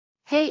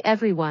Hey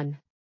everyone!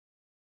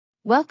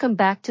 Welcome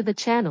back to the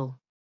channel.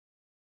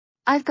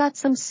 I've got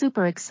some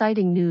super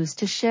exciting news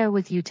to share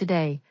with you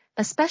today,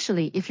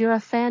 especially if you're a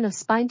fan of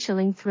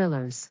spine-chilling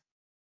thrillers.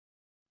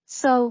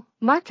 So,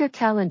 mark your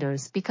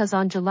calendars because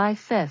on July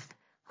 5th,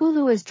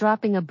 Hulu is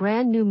dropping a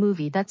brand new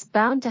movie that's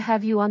bound to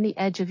have you on the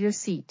edge of your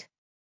seat.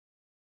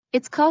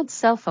 It's called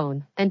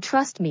Cellphone, and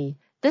trust me,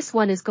 this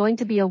one is going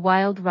to be a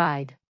wild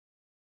ride.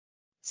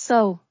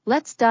 So,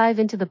 let's dive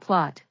into the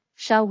plot,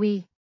 shall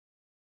we?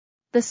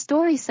 The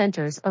story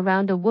centers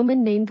around a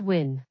woman named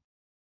Wynne.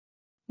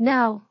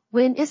 Now,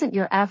 Wynne isn't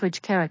your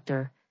average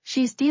character,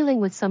 she's dealing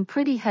with some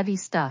pretty heavy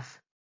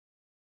stuff.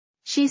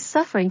 She's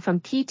suffering from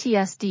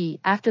PTSD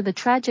after the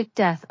tragic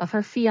death of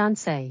her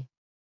fiancé.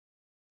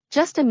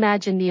 Just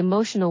imagine the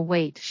emotional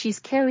weight she's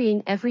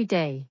carrying every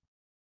day.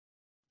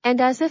 And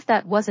as if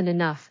that wasn't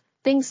enough,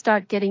 things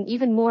start getting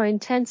even more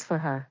intense for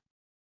her.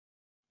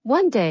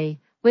 One day,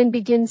 Wynne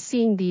begins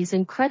seeing these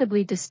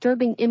incredibly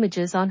disturbing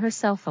images on her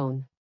cell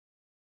phone.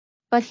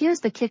 But here's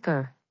the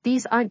kicker,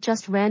 these aren't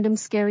just random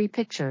scary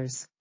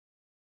pictures.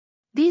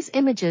 These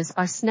images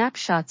are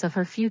snapshots of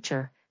her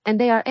future, and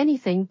they are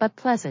anything but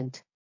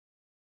pleasant.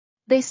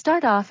 They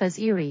start off as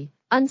eerie,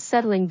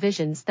 unsettling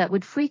visions that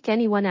would freak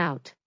anyone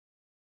out.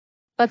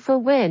 But for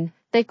Wynne,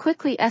 they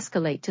quickly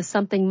escalate to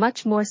something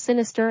much more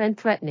sinister and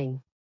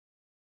threatening.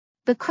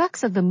 The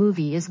crux of the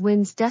movie is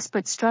Wynne's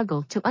desperate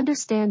struggle to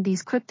understand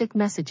these cryptic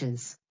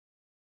messages.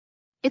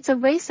 It's a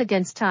race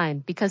against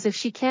time because if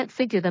she can't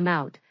figure them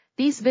out,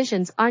 these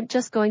visions aren't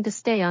just going to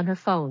stay on her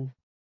phone.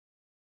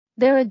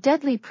 They're a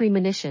deadly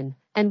premonition,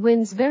 and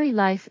Wynne's very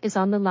life is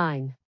on the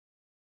line.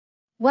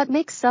 What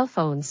makes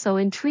Cellphone so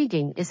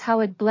intriguing is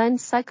how it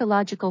blends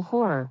psychological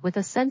horror with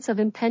a sense of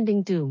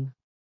impending doom.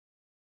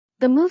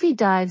 The movie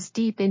dives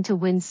deep into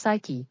Wynne's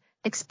psyche,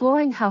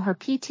 exploring how her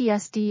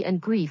PTSD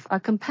and grief are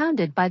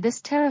compounded by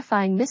this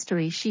terrifying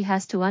mystery she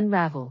has to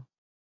unravel.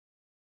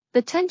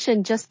 The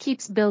tension just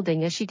keeps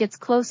building as she gets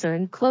closer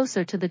and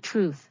closer to the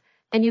truth,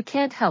 and you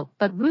can't help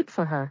but root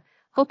for her,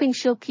 hoping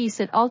she'll piece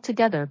it all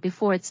together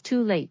before it's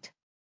too late.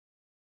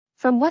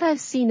 From what I've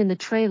seen in the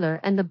trailer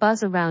and the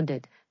buzz around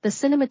it, the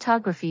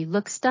cinematography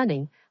looks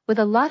stunning, with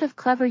a lot of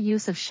clever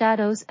use of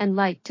shadows and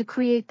light to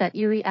create that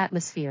eerie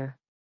atmosphere.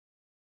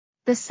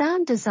 The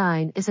sound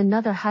design is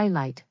another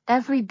highlight,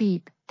 every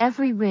beep,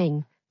 every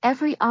ring,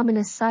 every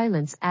ominous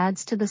silence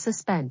adds to the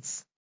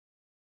suspense.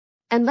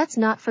 And let's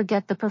not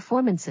forget the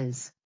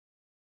performances.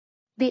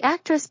 The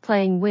actress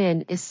playing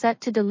Wynne is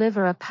set to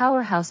deliver a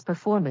powerhouse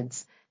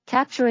performance,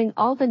 capturing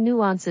all the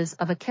nuances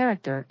of a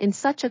character in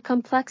such a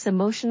complex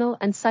emotional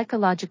and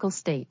psychological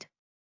state.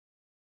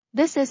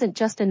 This isn't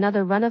just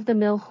another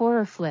run-of-the-mill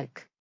horror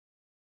flick.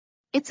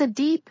 It's a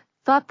deep,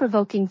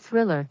 thought-provoking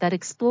thriller that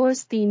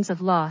explores themes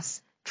of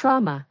loss,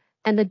 trauma,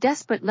 and the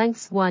desperate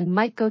lengths one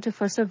might go to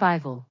for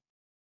survival.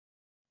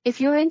 If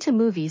you're into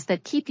movies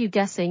that keep you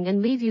guessing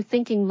and leave you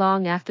thinking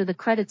long after the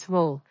credits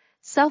roll,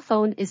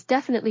 Cellphone is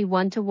definitely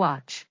one to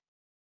watch.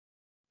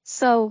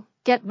 So,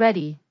 get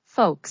ready,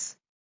 folks.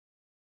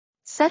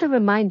 Set a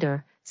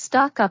reminder,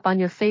 stock up on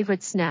your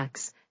favorite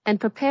snacks, and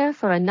prepare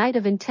for a night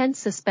of intense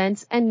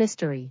suspense and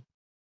mystery.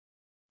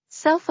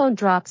 Cellphone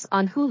drops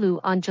on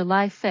Hulu on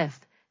July 5th,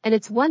 and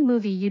it's one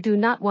movie you do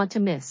not want to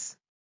miss.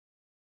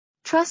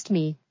 Trust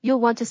me, you'll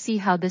want to see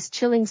how this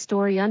chilling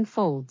story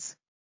unfolds.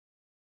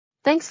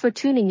 Thanks for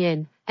tuning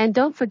in, and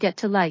don't forget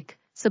to like,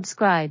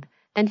 subscribe,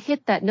 and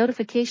hit that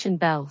notification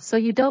bell so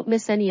you don't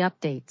miss any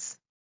updates.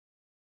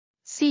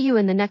 See you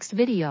in the next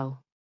video.